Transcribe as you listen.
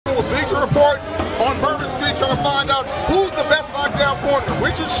report on Bourbon Street trying to find out who's the best lockdown corner,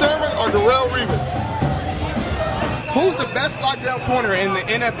 Richard Sherman or Darrelle Revis? Who's the best lockdown corner in the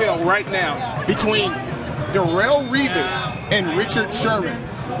NFL right now between Darrelle Revis and Richard Sherman?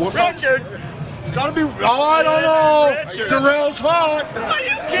 Richard? It's gotta be. Oh, I don't know. Richard. Darrell's hot. Are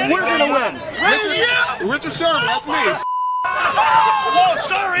you kidding We're gonna win. Richard Sherman, that's me. Oh,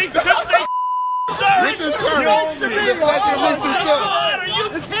 sorry. Just say sorry. Richard Sherman. Nice to meet you. Pleasure to meet you too. God, are you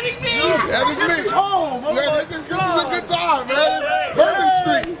kidding me? That is me. Home. Oh Yeah, this is a good time, man. Bourbon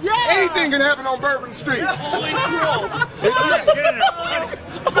Street. Yeah. Anything can happen on Bourbon Street. Holy crow. It's me.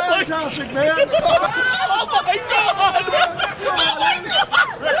 Fantastic, man. Oh my God. Oh my God.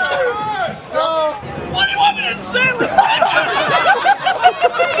 What do you want me to say?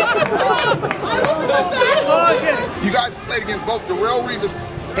 You guys played against both Darrelle Revis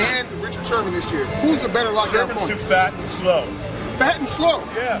and Richard Sherman this year. Who's the better lockdown Sherman's corner? too fat and slow. Fat and slow.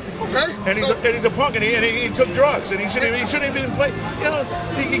 Yeah. Okay. And he's a punk, and he took drugs, and he shouldn't even play. You know,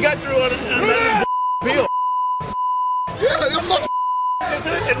 he got through on another appeal. Yeah, that's such.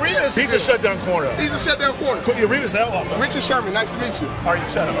 And Revis, he's a shutdown corner. He's a shutdown corner. Revis, that one. Richard Sherman, nice to meet you. Are you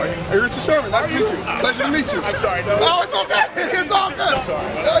shut up? Are you? Hey, Richard Sherman, nice to meet you. Pleasure to meet you. I'm sorry. No. Oh, it's okay. It's all good. I'm sorry.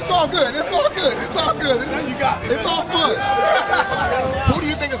 It's all good. It's all good. It's all good. You got it. It's all fun. Who do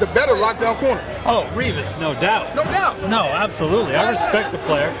you think is the better lockdown corner? Oh, Revis, no doubt. No doubt. No, absolutely. I respect the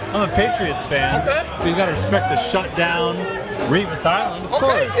player. I'm a Patriots fan. Okay. But you got to respect the shutdown Revis Island, of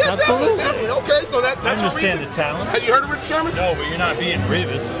course. Yeah, Absolutely. definitely. Okay, so that's I your understand reason. the talent. Have you heard of Richard Sherman? No, but you're not being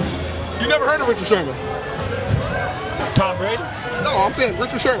Revis. You never heard of Richard Sherman? Tom Brady? No, I'm saying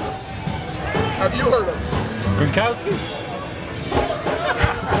Richard Sherman. Have you heard of him? Gronkowski?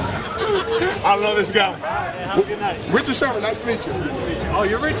 I love this guy. Have a good night. Richard Sherman, nice to meet you. Oh,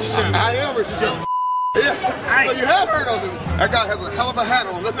 you're Richard Sherman. I am Richard Sherman. Yeah. So you have heard of him. That guy has a hell of a hat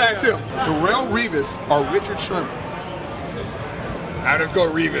on. Let's ask him. Darrelle Revis or Richard Sherman? I'd have go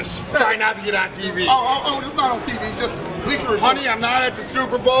Revis. Try not to get on TV. Oh, this is not on TV. It's just Bleacher Report. Honey, I'm not at the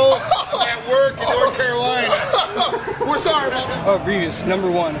Super Bowl. I'm at work in North Carolina. We're sorry about that. Oh, Revis, number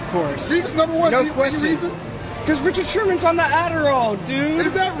one, of course. Revis number one. No Any question. reason? Because Richard Sherman's on the Adderall, dude.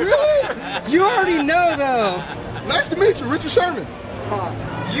 Is that really? You already know, though. Nice to meet you, Richard Sherman.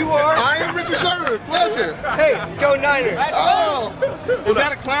 You are? I am Richard Sherman. Pleasure. Hey, go Niners. Oh, is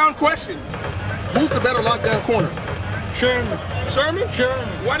that a clown question? Who's the better lockdown corner? Sherman. Sherman?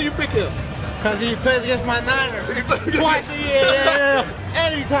 Sherman. Why do you pick him? Because he plays against my Niners twice a year. Yeah.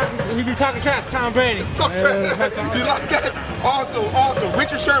 And he be talking trash, Tom Brady. Talk trash. You like that? Awesome, awesome.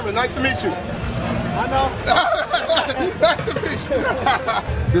 Richard Sherman, nice to meet you. I know. Nice to meet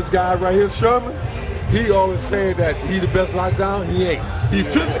you. This guy right here, Sherman, he always saying that he the best lockdown. He ain't. He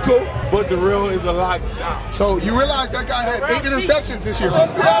physical, but Darrelle is a lockdown. So you realize that guy had 8 interceptions this year.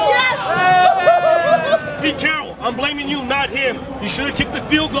 Be careful. I'm blaming you, not him. You should have kicked the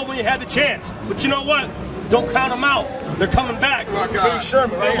field goal when you had the chance. But you know what? Don't count them out. They're coming back. Oh my God. Hey,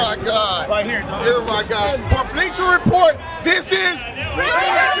 Sherman, right Oh my here. God. Right here, dog. Oh my God. For Bleacher Report, this is